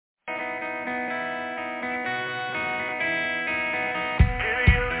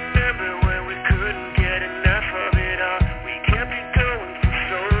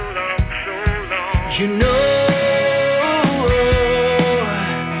you know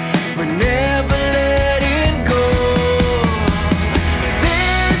we're never letting go.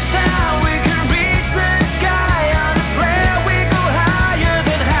 This time we can reach the sky. On a prayer we go higher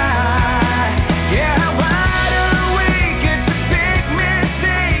than high. Yeah, how wide awake, it's a big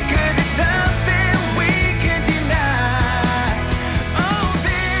mistake, 'cause it's something we can deny. Oh,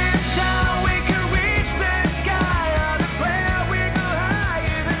 this time we can reach the sky. On a prayer we go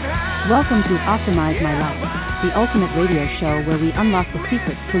higher than high. Welcome to Optimize My Life, the ultimate radio show where we unlock the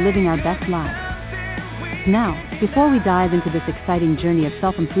secrets to living our best lives. Now, before we dive into this exciting journey of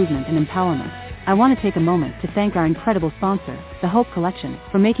self-improvement and empowerment, I want to take a moment to thank our incredible sponsor, the Hope Collection,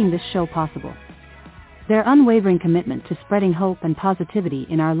 for making this show possible. Their unwavering commitment to spreading hope and positivity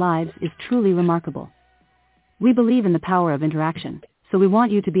in our lives is truly remarkable. We believe in the power of interaction, so we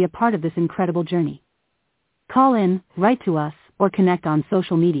want you to be a part of this incredible journey. Call in, write to us, or connect on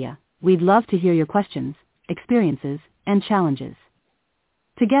social media. We'd love to hear your questions, experiences, and challenges.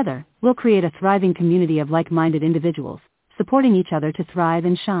 Together, we'll create a thriving community of like-minded individuals, supporting each other to thrive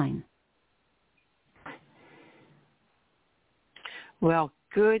and shine. Well,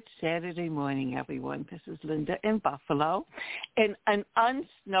 good Saturday morning, everyone. This is Linda in Buffalo. In an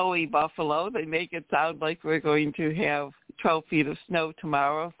unsnowy Buffalo, they make it sound like we're going to have 12 feet of snow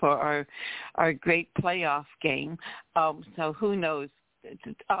tomorrow for our great playoff game. So who knows?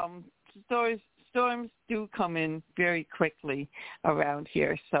 Storms do come in very quickly around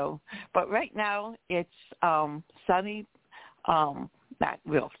here. So, but right now it's sunny, not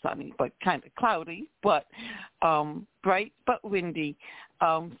real sunny, but kind of cloudy, but bright but windy.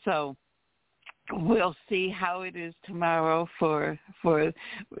 So we'll see how it is tomorrow for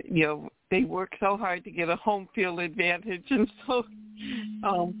they work so hard to get a home field advantage, and so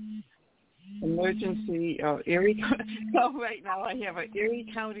emergency Erie. So right now I have an Erie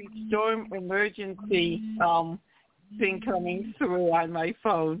County storm emergency thing coming through on my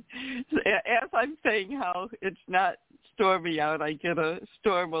phone. As I'm saying how it's not stormy out, I get a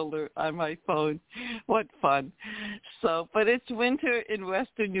storm alert on my phone. What fun. So, but it's winter in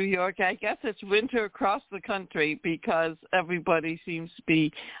western New York. I guess it's winter across the country because everybody seems to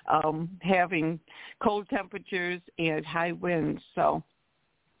be having cold temperatures and high winds. So,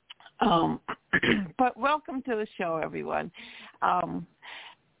 but welcome to the show, everyone.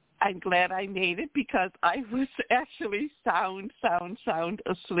 I'm glad I made it because I was actually sound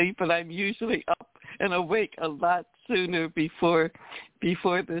asleep, and I'm usually up and awake a lot sooner before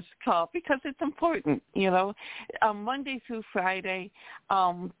this call because it's important, Monday through Friday,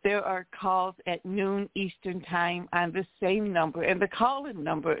 there are calls at noon Eastern time on the same number, and the call-in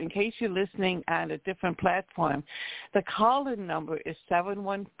number, in case you're listening on a different platform, the call-in number is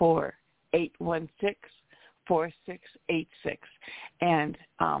 714-816-4686, and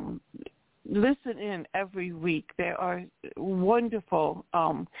listen in every week. There are wonderful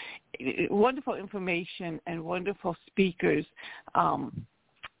information and wonderful speakers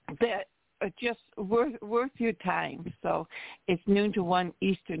that are just worth your time. So it's noon to 1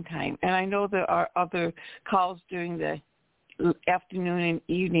 Eastern time, and I know there are other calls during the afternoon and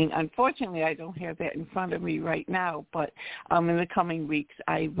evening. Unfortunately, I don't have that in front of me right now, but in the coming weeks,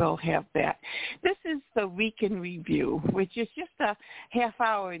 I will have that. This is the Week in Review, which is just a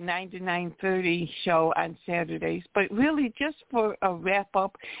half-hour, 9 to 9:30 show on Saturdays, but really just for a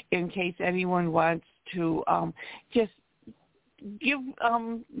wrap-up in case anyone wants to just give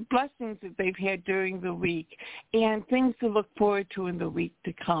blessings that they've had during the week and things to look forward to in the week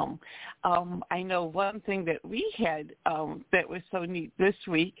to come. I know one thing that we had that was so neat this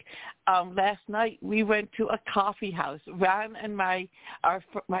week. Last night we went to a coffee house. Ron and our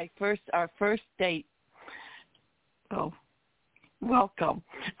first date. Oh. Welcome.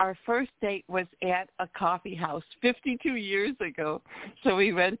 Our first date was at a coffee house 52 years ago. So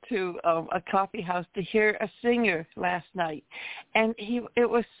we went to a coffee house to hear a singer last night. And it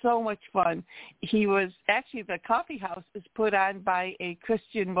was so much fun. The coffee house is put on by a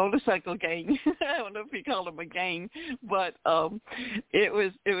Christian motorcycle gang. I don't know if you call them a gang, but it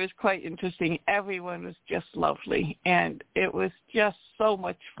was quite interesting. Everyone was just lovely, and it was just so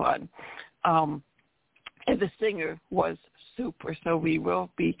much fun. And the singer was super. So we will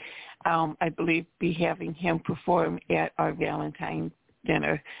be, I believe, having him perform at our Valentine's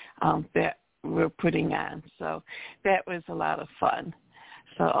dinner that we're putting on. So that was a lot of fun.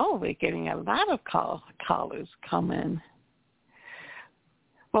 So, we're getting a lot of callers come in.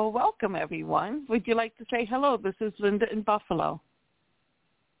 Well, welcome, everyone. Would you like to say hello? This is Linda in Buffalo.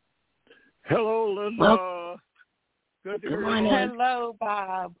 Hello, Linda. Good to hear you. Hello,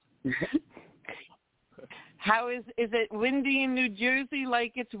 Bob. How is it windy in New Jersey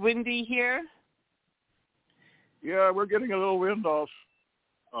like it's windy here? Yeah, we're getting a little wind off,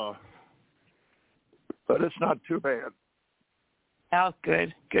 but it's not too bad. Oh,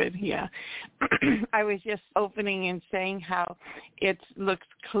 good, yeah. I was just opening and saying how it looks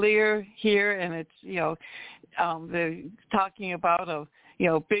clear here, and it's, they're talking about a,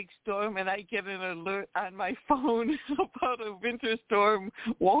 big storm, and I get an alert on my phone about a winter storm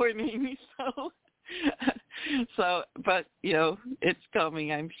warning, but, it's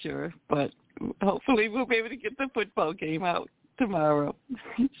coming, I'm sure, but hopefully we'll be able to get the football game out tomorrow.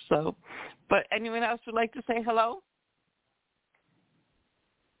 But anyone else would like to say hello?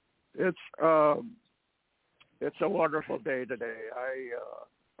 It's a wonderful day today.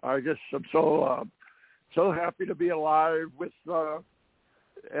 I just am so happy to be alive with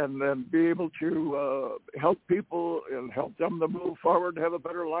and then be able to help people and help them to move forward and have a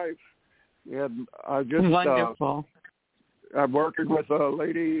better life. And I just wonderful. I'm working with a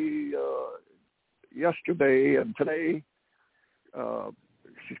lady yesterday and today.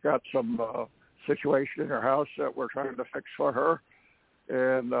 She's got some situation in her house that we're trying to fix for her.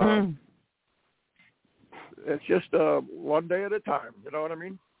 And it's just one day at a time. You know what I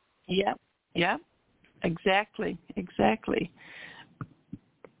mean? Yeah, exactly.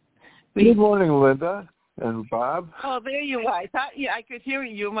 Good morning, Linda and Bob. Oh, there you are. I thought I could hear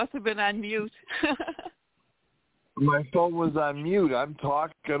you. You must have been on mute. My phone was on mute. I'm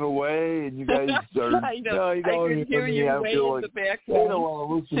talking away, and you guys are... I know. No, you don't I could hear you way in the background. They don't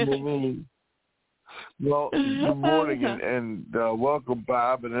want to listen to me. Well, good morning, and welcome,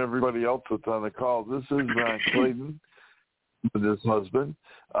 Bob, and everybody else that's on the call. This is Ron Clayton with his husband.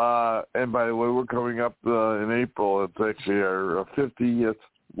 And by the way, we're coming up in April. It's actually our 50th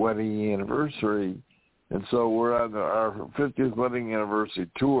wedding anniversary. And so we're on our 50th wedding anniversary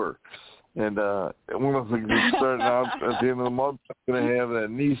tour. And one of the things we're starting out at the end of the month, I'm going to have that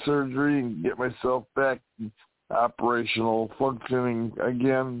knee surgery and get myself back operational, functioning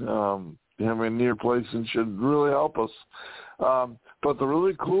again. Having a knee replacement should really help us. But the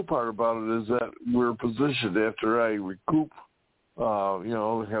really cool part about it is that we're positioned after I recoup, have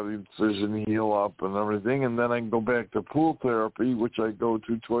the incision heal up and everything, and then I can go back to pool therapy, which I go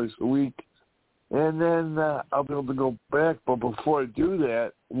to twice a week. And then I'll be able to go back. But before I do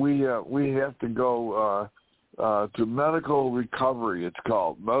that, we have to go to medical recovery. It's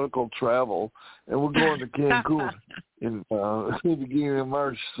called medical travel, and we're going to Cancun in the beginning of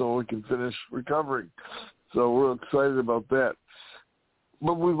March so we can finish recovering. So we're excited about that.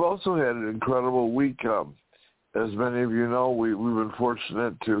 But we've also had an incredible week. As many of you know, we've been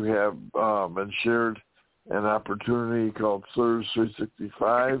fortunate to have been shared an opportunity called Surge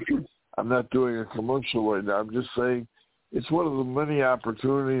 365. I'm not doing a commercial right now. I'm just saying it's one of the many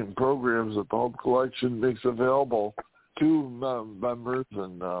opportunity and programs that the Hope Collection makes available to members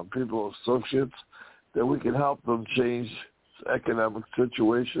and people, associates, that we can help them change economic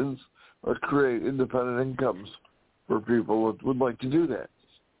situations or create independent incomes for people that would like to do that.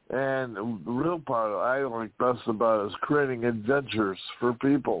 And the real part I like best about it is creating adventures for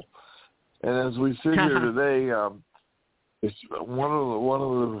people. And as we sit here today, it's one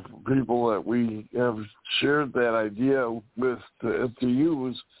of the people that we have shared that idea with to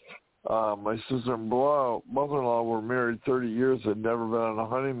use. My sister and mother-in-law were married 30 years and never been on a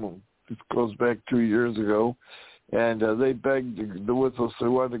honeymoon. It goes back 2 years ago, and they begged to go with us. They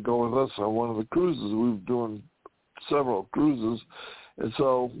wanted to go with us on one of the cruises. We were doing several cruises, and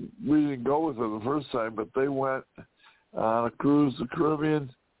so we didn't go with them the first time, but they went on a cruise to the Caribbean,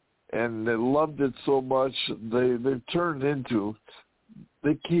 and they loved it so much they turned into,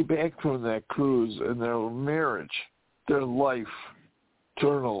 they came back from that cruise, and their marriage, their life,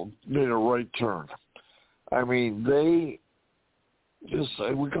 made a right turn. I mean, they just,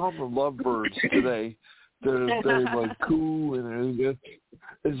 we call them lovebirds today. They're like cool, and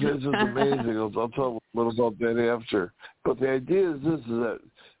it's just amazing. I'll tell a little about that after. But the idea is this, is that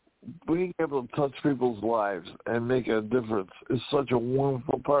being able to touch people's lives and make a difference is such a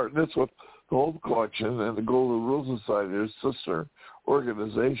wonderful part. And that's what the Hope Collection and the Golden Rule Society, their sister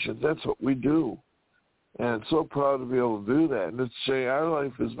organization, that's what we do. And I'm so proud to be able to do that. And our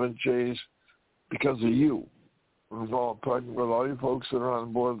life has been changed because of you. We're all talking about all you folks that are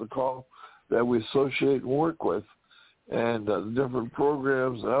on board the call that we associate and work with, and the different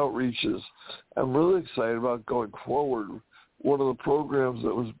programs and outreaches. I'm really excited about going forward. One of the programs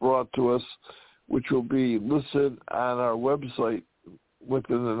that was brought to us, which will be listed on our website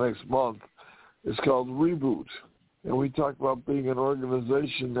within the next month, is called Reboot. And we talk about being an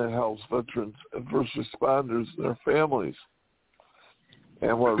organization that helps veterans and first responders and their families.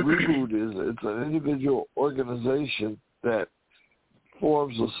 And what Reboot is, it's an individual organization that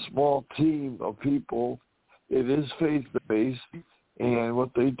forms a small team of people It is faith-based, and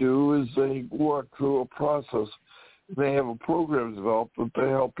what they do is they walk through a process. They have a program developed that they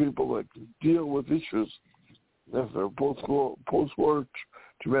help people that can deal with issues. If they're post-war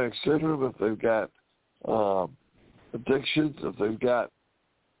traumatic syndrome, if they've got addictions, if they've got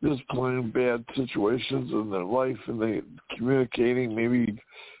just plain bad situations in their life, and they communicating, maybe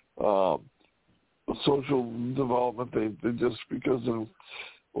social development, they just because of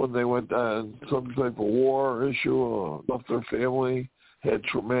when they went on some type of war issue or left their family, had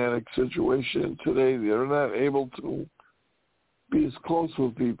traumatic situation. Today they're not able to be as close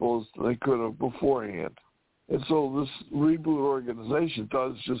with people as they could have beforehand. And so this Reboot organization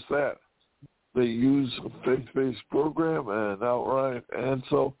does just that. They use a faith-based program and outright, and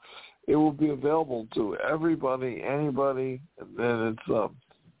so it will be available to everybody, anybody, and then it's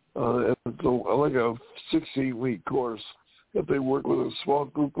like a 16-week course that they work with a small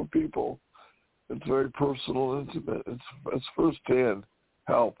group of people. It's very personal, intimate. It's first-hand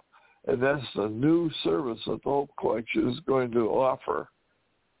help, and that's a new service that the Hope Collection is going to offer.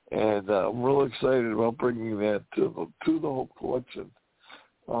 And I'm really excited about bringing that to the Hope Collection.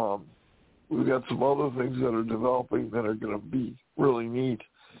 We've got some other things that are developing that are going to be really neat.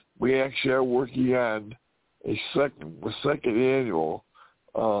 We actually are working on a second annual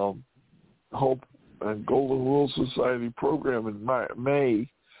Hope and Golden Rule Society program in May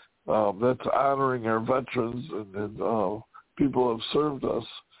that's honoring our veterans and people who have served us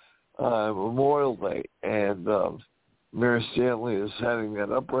on Memorial Day. And Mary Stanley is heading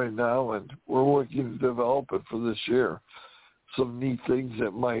that up right now, and we're working to develop it for this year. Some neat things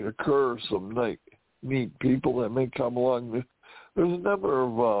that might occur, some neat people that may come along. There's a number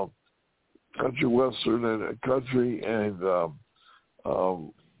of country western and country and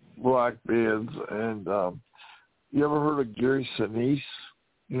rock bands. And you ever heard of Gary Sinise?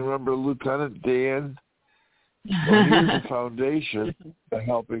 You remember Lieutenant Dan? Well, he has a foundation for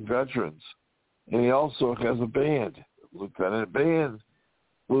helping veterans. And he also has a band, Lieutenant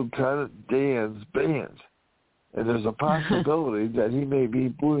Dan's Band. And there's a possibility that he may be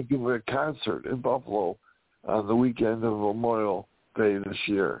doing a concert in Buffalo on the weekend of Memorial Day this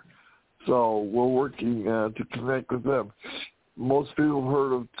year. So we're working to connect with them. Most people have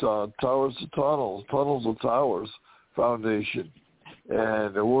heard of Tunnels of Towers Foundation.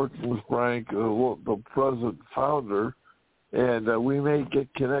 And they're working with Frank, the present founder, and we may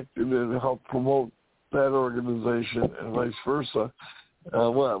get connected and help promote that organization and vice versa.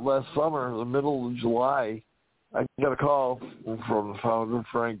 Last summer, in the middle of July, I got a call from the founder,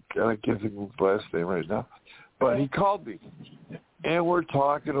 Frank, and I can't think of his last name right now, but he called me, and we're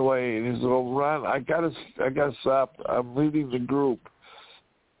talking away, and he said, "Oh, Ron, I gotta stop. I'm leading the group.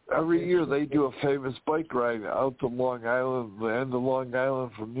 Every year they do a famous bike ride out to Long Island, the end of Long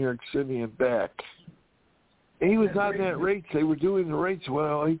Island from New York City and back." And he was on that race. They were doing the race.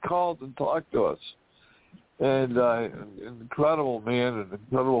 Well, he called and talked to us. And an incredible man, an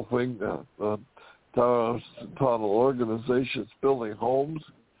incredible thing. Tunnel organizations building homes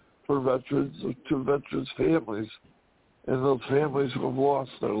for veterans, to veterans' families, and those families who have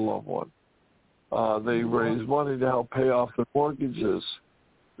lost their loved one. They raise money to help pay off their mortgages.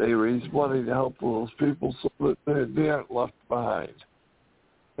 They raise money to help those people so that they aren't left behind.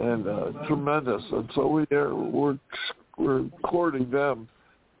 And tremendous. And so we're courting them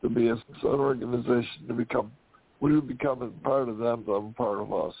to be an organization to become. We would become part of them, them part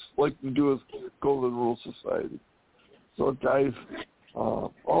of us, like we do with Golden Rule Society. So, guys,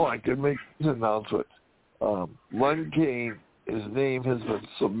 I can make this announcement. Len Kane, his name has been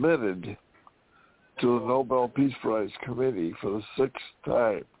submitted to the Nobel Peace Prize Committee for the 6th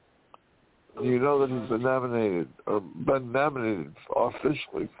time. You know that he's been nominated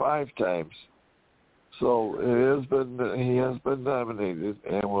officially 5 times. So he has been nominated,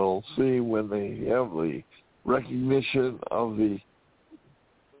 and we'll see when they have the recognition of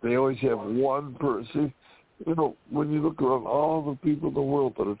they always have one person. You know, when you look around all the people in the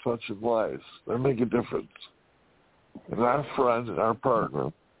world that are touching lives, they make a difference. And our friend and our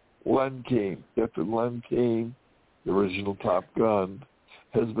partner, Len Kane, Captain Len Kane, the original Top Gun,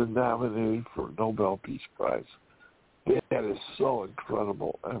 has been nominated for a Nobel Peace Prize. That is so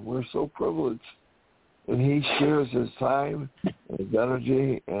incredible, and we're so privileged. And he shares his time, his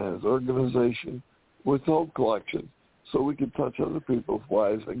energy, and his organization with Hope Collection, so we can touch other people's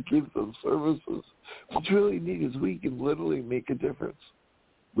lives and give them services. What's really neat is we can literally make a difference.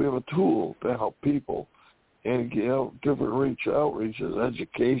 We have a tool to help people, and different outreaches,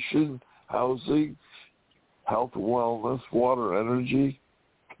 education, housing, health and wellness, water, energy,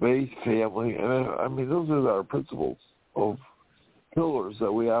 faith, family, and those are our principles of pillars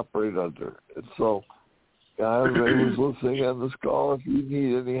that we operate under. And so Everyone who's listening on this call, if you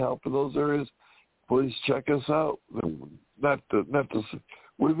need any help in those areas, please check us out.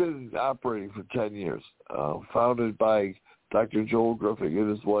 We've been operating for 10 years, founded by Dr. Joel Griffin and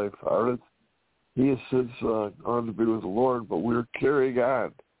his wife, Ardith. He has since gone to be with the Lord, but we're carrying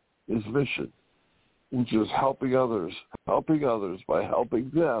on his mission, which is helping others by helping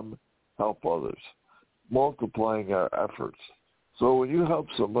them help others, multiplying our efforts. So when you help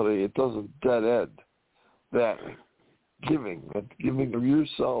somebody, it doesn't dead end. That giving of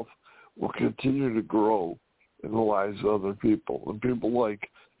yourself will continue to grow in the lives of other people. And people like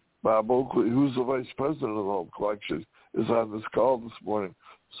Bob Oakley, who's the vice president of the Home Collection, is on this call this morning.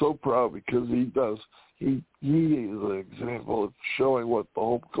 So proud because he is an example of showing what the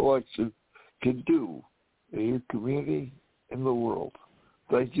Home Collection can do in your community, in the world.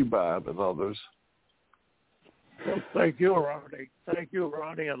 Thank you, Bob, and others. Well, thank you, Ronnie. Thank you,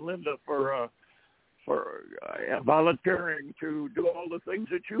 Ronnie and Linda, for volunteering to do all the things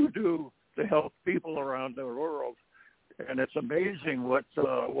that you do to help people around the world. And it's amazing what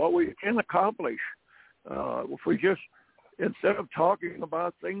we can accomplish if we just, instead of talking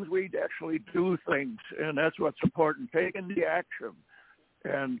about things, we'd actually do things. And that's what's important, taking the action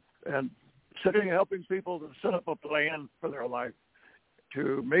and helping people to set up a plan for their life,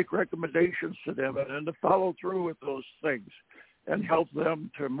 to make recommendations to them, and then to follow through with those things and help them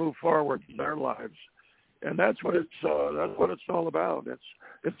to move forward in their lives. And that's what it's all about.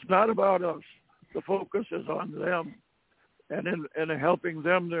 It's not about us. The focus is on them and in helping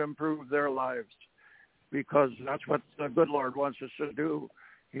them to improve their lives, because that's what the good Lord wants us to do.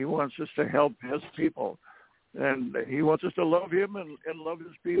 He wants us to help his people, and he wants us to love him and love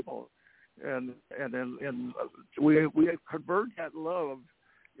his people. And we convert that love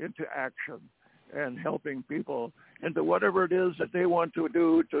into action and helping people into whatever it is that they want to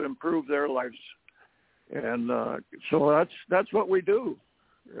do to improve their lives. And so that's what we do,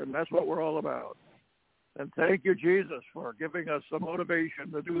 and that's what we're all about. And thank you, Jesus, for giving us the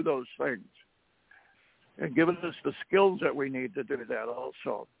motivation to do those things and giving us the skills that we need to do that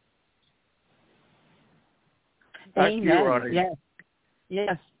also. Amen.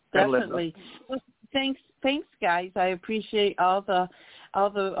 Yes, definitely. Well, thanks, guys. I appreciate all the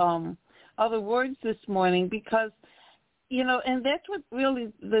words this morning, because and that's what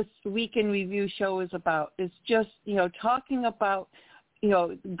really this Week in Review show is about. It's just talking about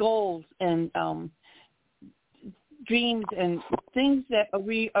goals and dreams and things that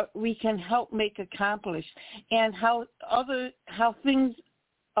we can help make accomplish, and how things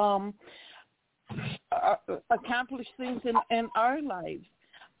accomplish things in our lives.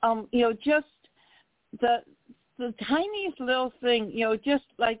 Just the tiniest little thing, just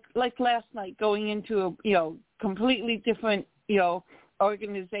like last night, going into a completely different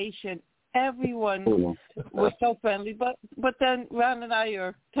organization. Everyone was so friendly, but then Ron and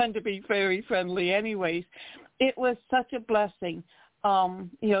I tend to be very friendly anyways. It was such a blessing.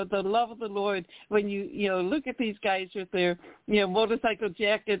 The love of the Lord, when you look at these guys with their motorcycle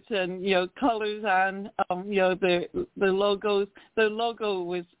jackets and colors on, the logos. The logo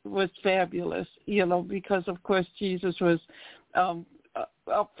was fabulous, because of course Jesus was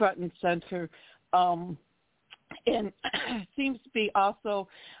up front and center, and it seems to be also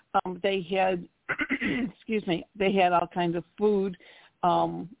they had they had all kinds of food.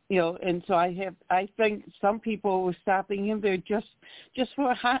 And so I think some people were stopping in there just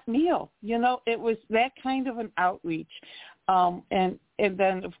for a hot meal. It was that kind of an outreach. And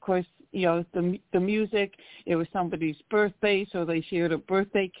then of course, the music, it was somebody's birthday, so they shared a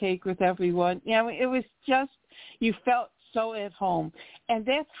birthday cake with everyone. It was just, you felt so at home. And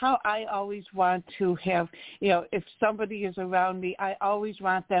that's how I always want to have, if somebody is around me, I always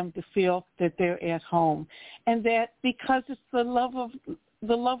want them to feel that they're at home. And that because it's the love of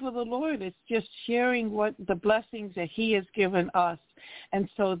the Lord, it's just sharing what the blessings that he has given us. And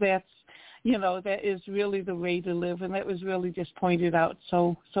so that's, that is really the way to live. And that was really just pointed out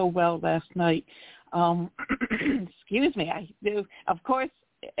so well last night. Excuse me. I do, of course,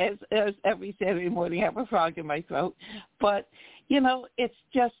 as every Saturday morning, I have a frog in my throat. But, it's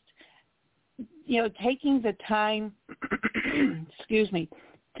just, taking the time, excuse me,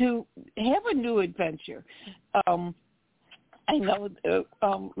 to have a new adventure. I know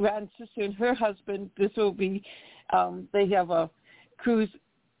Ron's sister and her husband, this will be, they have a cruise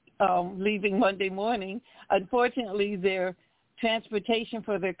leaving Monday morning. Unfortunately, their transportation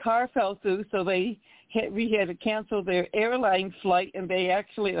for their car fell through, so we had to cancel their airline flight, and they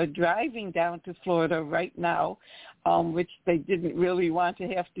actually are driving down to Florida right now, which they didn't really want to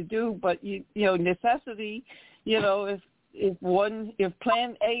have to do. But necessity, if if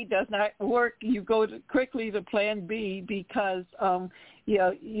Plan A does not work, you go quickly to Plan B because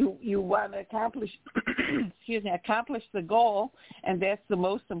you want to accomplish the goal, and that's the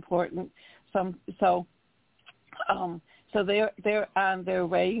most important. So they're on their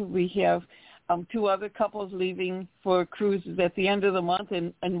way. We have 2 other couples leaving for cruises at the end of the month,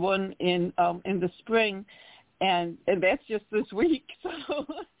 and one in the spring, and that's just this week. So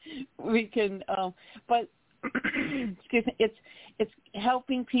we can, but excuse me, it's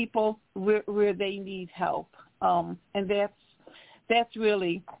helping people where they need help, and that's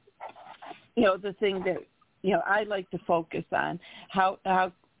really the thing that I like to focus on.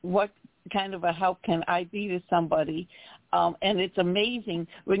 What kind of a help can I be to somebody? And it's amazing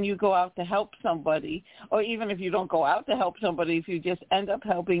when you go out to help somebody, or even if you don't go out to help somebody, if you just end up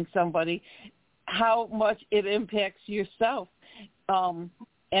helping somebody, how much it impacts yourself,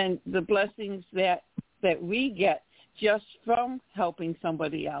 and the blessings that we get just from helping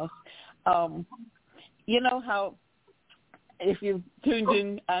somebody else. You know how if you've tuned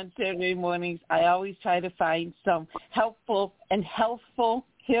in on Saturday mornings, I always try to find some helpful and healthful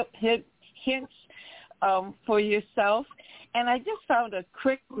hints for yourself. And I just found a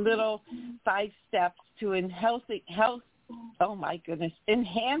quick little 5 steps to enhancing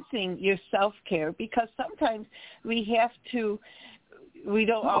your self-care, because sometimes we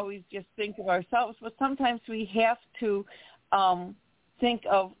don't always just think of ourselves, but sometimes we have to think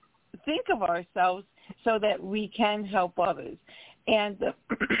of ourselves so that we can help others. And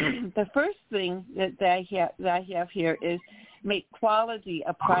the first thing that I have here is make quality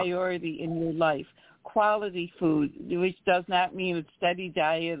a priority in your life. Quality food, which does not mean a steady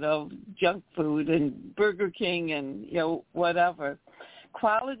diet of junk food and Burger King and whatever.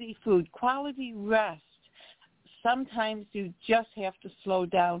 Quality food, quality rest. Sometimes you just have to slow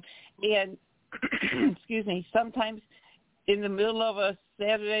down, and excuse me, sometimes in the middle of a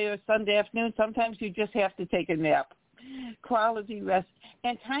Saturday or Sunday afternoon, sometimes you just have to take a nap. Quality rest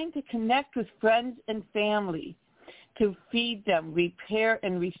and time to connect with friends and family, to feed them, repair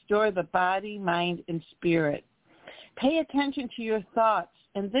and restore the body, mind, and spirit. Pay attention to your thoughts,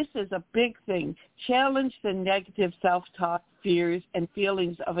 and this is a big thing. Challenge the negative self-talk, fears, and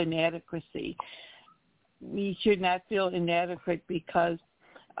feelings of inadequacy. We should not feel inadequate because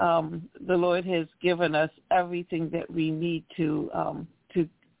the Lord has given us everything that we need to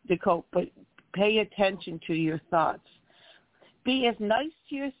cope. But pay attention to your thoughts. Be as nice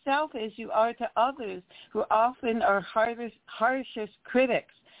to yourself as you are to others, who often are harshest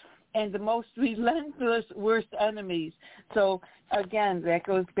critics and the most relentless worst enemies. So again, that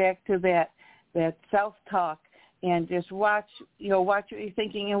goes back to that self-talk, and just watch what you're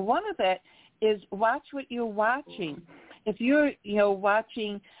thinking. And one of that is watch what you're watching. If you're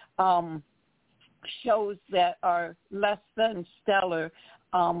watching shows that are less than stellar,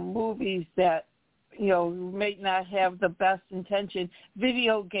 movies that may not have the best intention,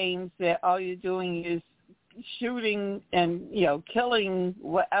 video games that all you're doing is shooting and killing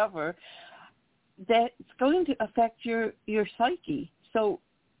whatever, that's going to affect your psyche. So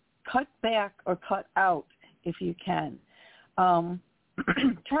cut back or cut out if you can.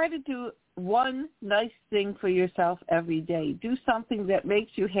 Try to do one nice thing for yourself every day. Do something that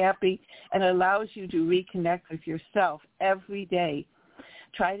makes you happy and allows you to reconnect with yourself every day.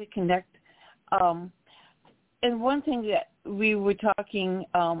 Try to connect. And one thing that we were talking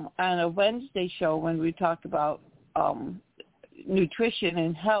on a Wednesday show when we talked about nutrition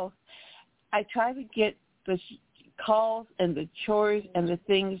and health, I try to get the calls and the chores and the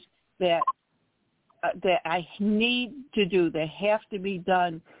things that I need to do, that have to be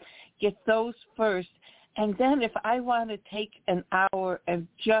done, get those first. And then if I want to take an hour of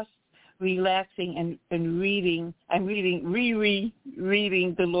just relaxing and reading, I'm rereading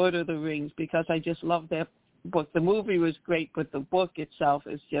The Lord of the Rings, because I just love that book. The movie was great, but the book itself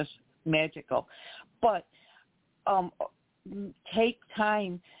is just magical. But take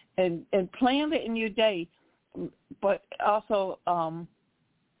time and plan it in your day, but also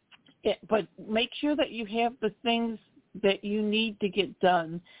but make sure that you have the things that you need to get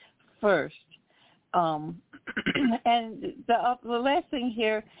done first. And the last thing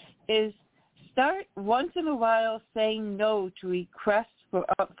here is start once in a while saying no to requests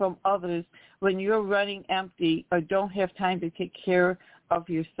from others when you're running empty or don't have time to take care of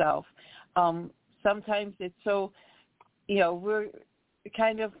yourself. Sometimes it's so, we're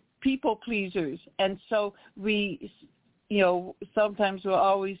kind of people pleasers, and so we, sometimes we'll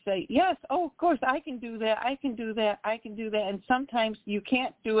always say, yes, oh, of course, I can do that, and sometimes you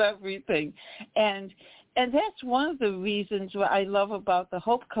can't do everything. And And that's one of the reasons what I love about the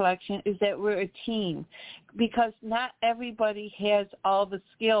Hope Collection is that we're a team, because not everybody has all the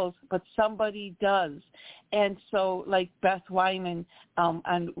skills, but somebody does. And so, like Beth Wyman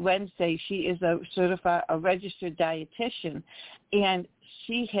on Wednesday, she is a registered dietitian, and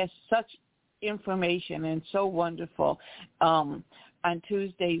she has such information and so wonderful. On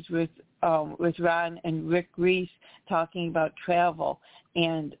Tuesdays with Ron and Rick Reese talking about travel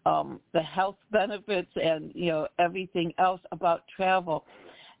and the health benefits and everything else about travel.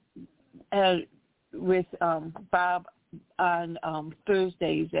 With Bob on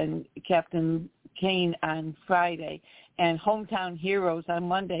Thursdays and Captain Kane on Friday and Hometown Heroes on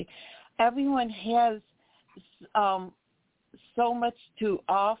Monday. Everyone has so much to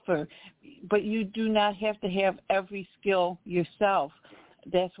offer, but you do not have to have every skill yourself.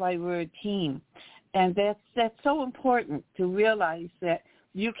 That's why we're a team. And that's so important to realize that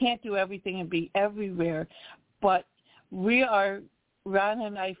you can't do everything and be everywhere, but Ron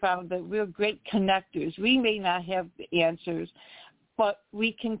and I found that we're great connectors. We may not have the answers, but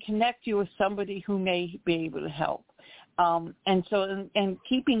we can connect you with somebody who may be able to help. And so, and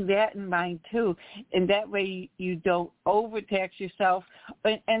keeping that in mind too, and that way you don't overtax yourself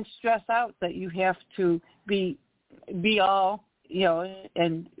and stress out that you have to be all,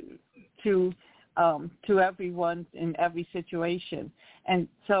 and to everyone in every situation. And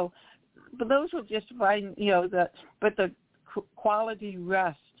so, but those will just find, the quality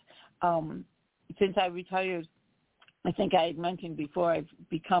rest. Since I retired, I think I had mentioned before, I've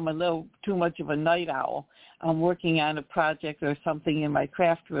become a little too much of a night owl. I'm working on a project or something in my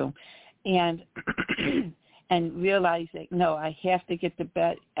craft room, and realize that no, I have to get to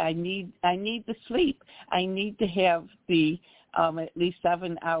bed. I need the sleep. I need to have the at least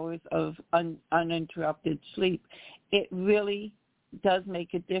 7 hours of uninterrupted sleep. It really does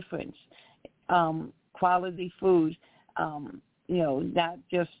make a difference. Quality food, not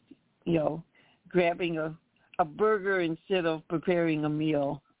just grabbing a burger instead of preparing a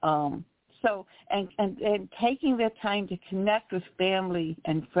meal. So taking the time to connect with family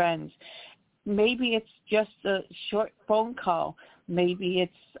and friends. Maybe it's just a short phone call. Maybe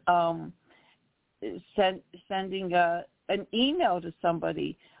it's sending an email to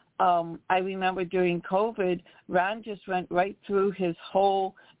somebody. I remember during COVID, Ron just went right through his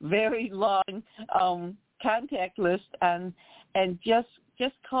whole very long contact list and just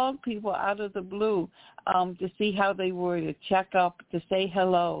called people out of the blue to see how they were, to check up, to say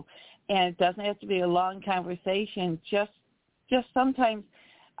hello. And it doesn't have to be a long conversation. Just sometimes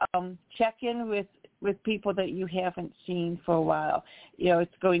check in with people that you haven't seen for a while.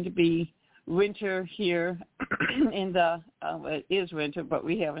 It's going to be winter here in it is winter, but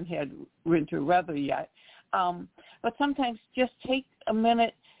we haven't had winter weather yet. But sometimes just take a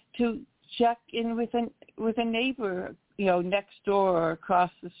minute to check in with a neighbor, next door or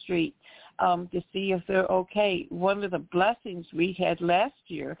across the street, to see if they're okay. One of the blessings we had last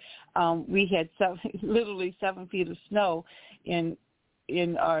year, we had literally 7 feet of snow in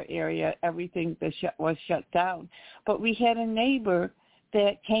our area. Everything was shut down. But we had a neighbor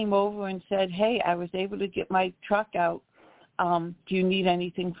that came over and said, hey, I was able to get my truck out. Do you need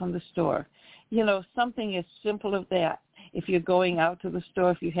anything from the store? Something as simple as that. If you're going out to the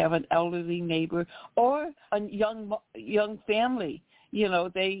store, if you have an elderly neighbor or a young family,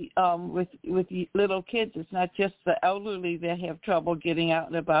 they with little kids. It's not just the elderly that have trouble getting out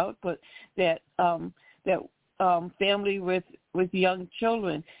and about, but that family with young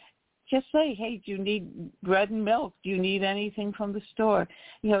children. Just say, hey, do you need bread and milk? Do you need anything from the store?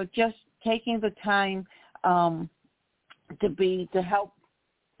 Just taking the time to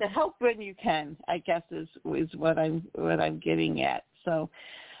help when you can, I guess is what I'm getting at. So,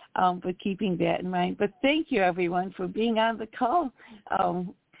 but keeping that in mind. But thank you, everyone, for being on the call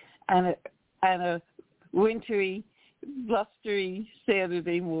on a wintry, blustery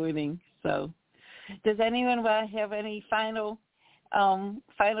Saturday morning. So, does anyone want to have any final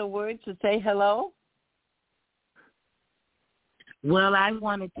words to say hello? Well, I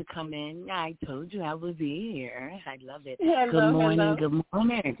wanted to come in. I told you I would be here. I love it. Hello, good morning. Hello. Good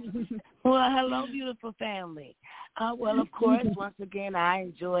morning. Well, hello, beautiful family. Well, of course, once again, I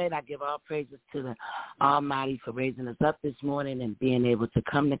enjoyed. I give all praises to the Almighty for raising us up this morning and being able to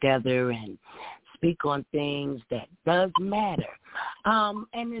come together and speak on things that does matter.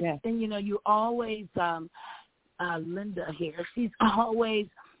 And you always, Linda here, she's always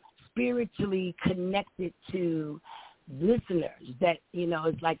spiritually connected to listeners that,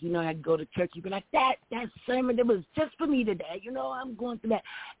 it's like, I go to church, you be like, that sermon that was just for me today, I'm going through that.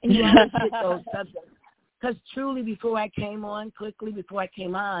 And you always get those subjects. because truly before I came on,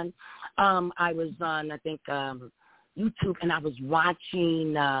 I was on, I think, YouTube, and I was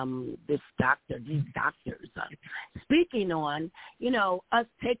watching these doctors speaking on, us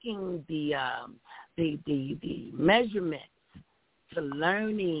taking the measurements to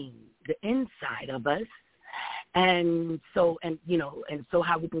learning the inside of us. And so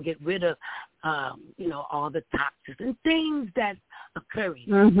how we can get rid of, all the toxins and things that's occurring.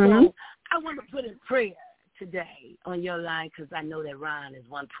 Mm-hmm. So I want to put in prayer today on your line, because I know that Ron is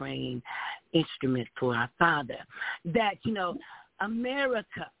one praying instrument for our Father, that,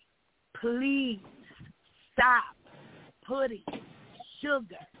 America, please stop putting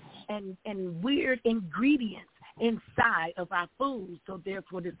sugar and weird ingredients inside of our food, so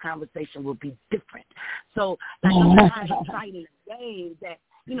therefore this conversation will be different. So like I'm fighting a game that,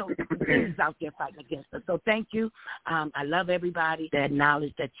 things out there fighting against us. So thank you. I love everybody, that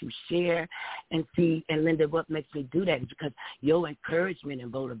knowledge that you share. And Linda, what makes me do that is because your encouragement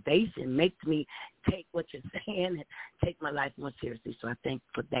and motivation makes me take what you're saying and take my life more seriously. So I thank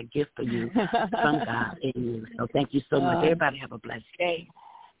for that gift for you from God in you. So thank you so much. Everybody have a blessed day.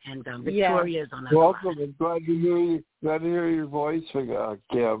 And Victoria is on our Welcome, line. and glad to hear you. Glad to hear your voice,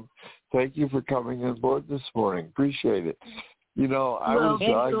 Kim. Thank you for coming on board this morning. Appreciate it. I get a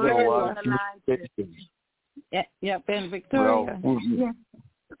lot of communications. Yeah, Ben, Victoria.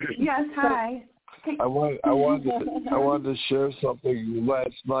 Yes, hi. I wanted to share something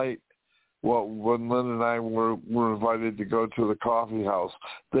last night. Well, when Lynn and I were invited to go to the coffee house,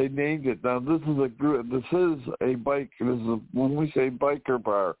 they named it. Now, this is a group. This is a bike. When we say biker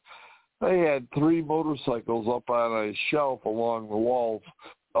bar, they had 3 motorcycles up on a shelf along the walls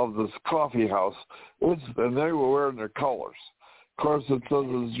of this coffee house, and they were wearing their colors. Of course, it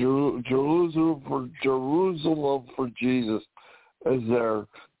says Jerusalem for Jesus as their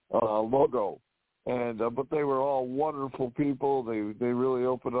logo. And but they were all wonderful people. They really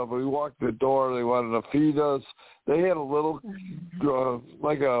opened up. We walked the door. They wanted to feed us. They had a little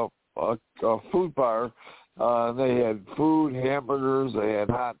like a food bar. They had food, hamburgers. They had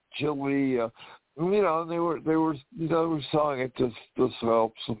hot chili. And they were selling it to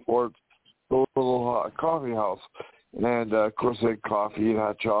help support the little coffee house. And of course, they had coffee and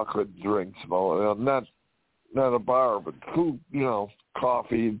hot chocolate and drinks. Well, not a bar, but food.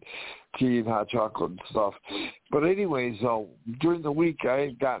 Coffee and tea and hot chocolate and stuff. But anyways, during the week, I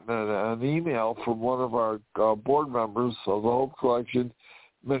had gotten an email from one of our board members of the Hope Collection.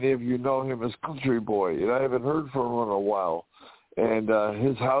 Many of you know him as Country Boy, and I haven't heard from him in a while. And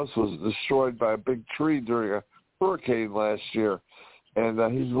his house was destroyed by a big tree during a hurricane last year. And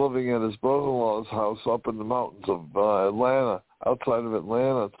he's living at his brother-in-law's house up in the mountains of Atlanta, outside of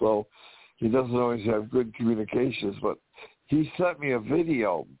Atlanta. So he doesn't always have good communications, but he sent me a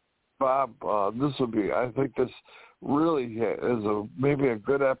video. Bob, I think this really is maybe a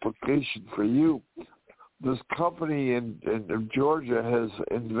good application for you. This company in Georgia has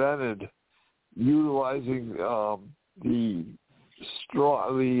invented utilizing the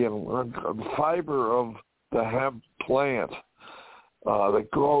fiber of the hemp plant that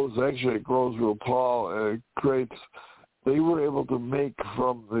grows real tall, and it creates. They were able to make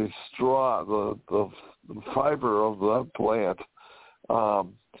from the straw, the fiber of the plant,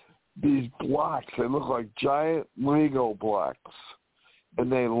 these blocks. They look like giant Lego blocks,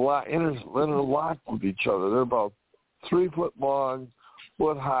 and they interlock with each other. They're about 3 foot long,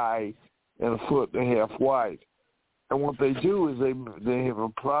 foot high, and 1.5 feet wide. And what they do is they have a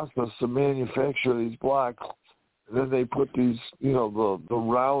process to manufacture these blocks, and then they put these, the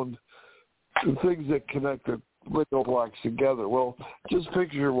round things that connect the Lego blocks together. Well, just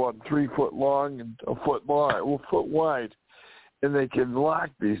picture one 3 foot long and a foot wide, and they can lock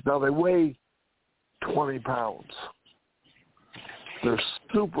these. Now they weigh 20 pounds. They're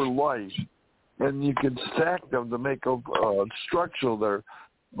super light, and you can stack them to make a structural. They're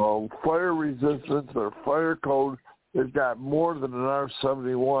fire resistant. They're fire code. They've got more than an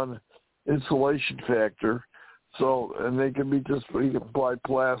R71 insulation factor. So, and they can be you can apply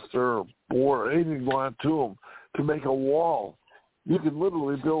plaster or board, anything you want to them to make a wall. You can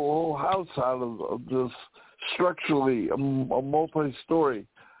literally build a whole house out of this structurally, a multi-story,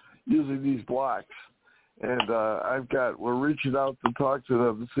 using these blocks. And we're reaching out to talk to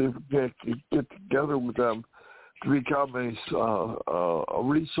them to see if we can get together with them to become a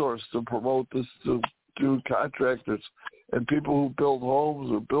resource to promote this to contractors and people who build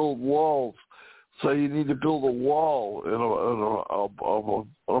homes or build walls. So you need to build a wall in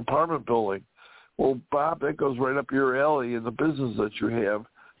an apartment building. Well, Bob, that goes right up your alley in the business that you have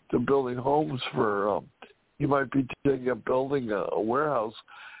to building homes for. You might be taking a building, a warehouse,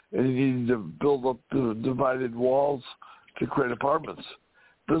 and you need to build up the divided walls to create apartments.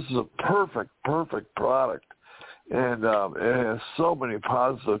 This is a perfect product, and it has so many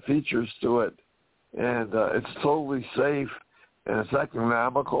positive features to it, and it's totally safe, and it's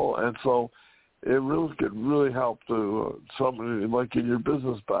economical, and so it really could really help to somebody like in your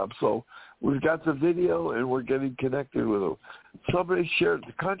business, Bob. So we've got the video, and we're getting connected with them. Somebody shared,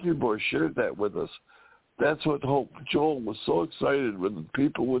 the Country Boy shared that with us. That's what Joel was so excited when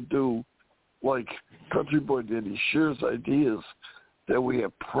people would do like Country Boy did. He shares ideas that we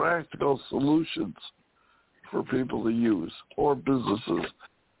have practical solutions for people to use or businesses.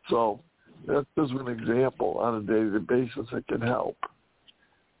 So that's just an example on a day-to-day basis that can help.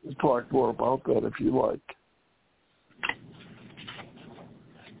 We'll talk more about that if you like.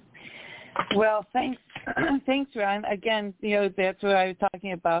 Well, thanks, Ron. Again, that's what I was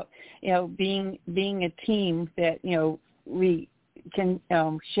talking about. Being a team that we can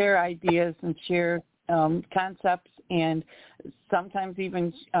share ideas and share concepts, and sometimes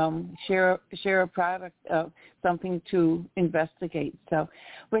even share a product, something to investigate. So,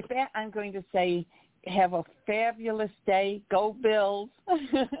 with that, I'm going to say, have a fabulous day. Go Bills!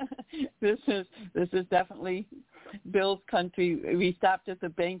 This is definitely Bills country. We stopped at the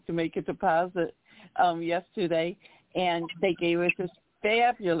bank to make a deposit yesterday, and they gave us this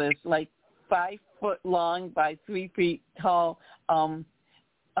fabulous, 5 foot long by 3 feet tall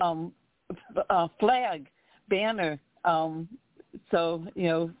flag banner. So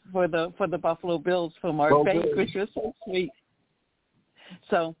for the Buffalo Bills from our bank, which was so sweet.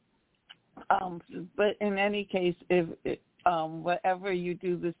 So. But in any case, if whatever you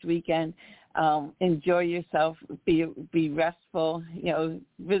do this weekend, enjoy yourself, be restful,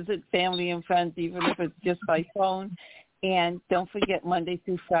 visit family and friends, even if it's just by phone. And don't forget, Monday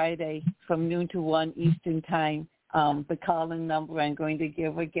through Friday from noon to 1 Eastern Time, the call-in number I'm going to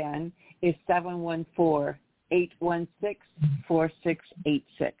give again is 714-816-4686.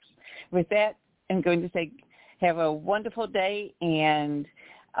 With that, I'm going to say have a wonderful day, and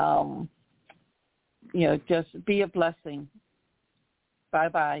just be a blessing.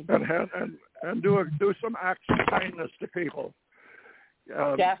 Bye-bye. And do some acts of kindness to people.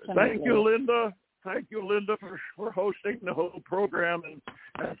 Definitely. Thank you, Linda. Thank you, Linda, for hosting the whole program, and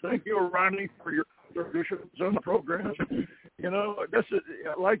thank you, Ronnie, for your contributions on the program. This is,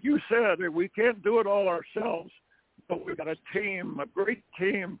 like you said, we can't do it all ourselves, but we've got a team, a great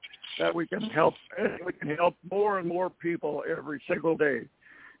team that we can help. And we can help more and more people every single day.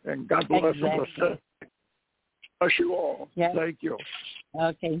 And God bless us. Bless you all. Yes. Thank you.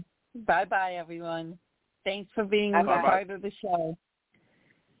 Okay. Bye-bye, everyone. Thanks for being a part of the show.